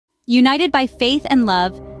United by faith and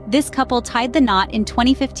love, this couple tied the knot in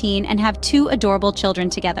 2015 and have two adorable children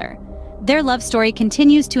together. Their love story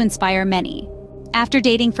continues to inspire many. After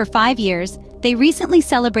dating for 5 years, they recently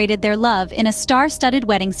celebrated their love in a star-studded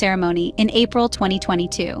wedding ceremony in April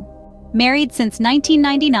 2022. Married since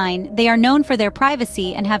 1999, they are known for their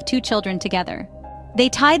privacy and have 2 children together. They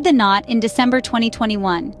tied the knot in December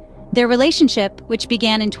 2021. Their relationship, which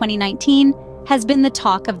began in 2019, has been the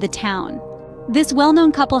talk of the town. This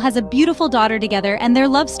well-known couple has a beautiful daughter together, and their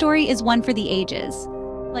love story is one for the ages.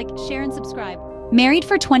 Like, share, and subscribe. Married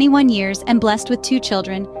for 21 years and blessed with 2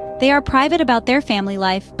 children, they are private about their family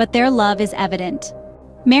life, but their love is evident.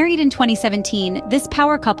 Married in 2017, this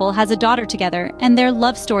power couple has a daughter together, and their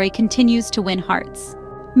love story continues to win hearts.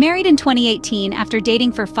 Married in 2018 after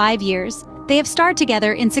dating for 5 years, they have starred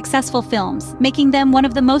together in successful films, making them one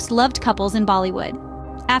of the most loved couples in Bollywood.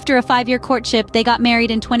 After a 5-year courtship, they got married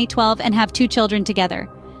in 2012 and have 2 children together.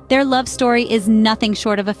 Their love story is nothing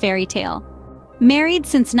short of a fairy tale. Married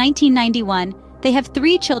since 1991, they have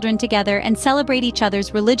 3 children together and celebrate each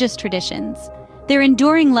other's religious traditions. Their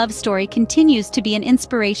enduring love story continues to be an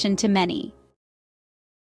inspiration to many.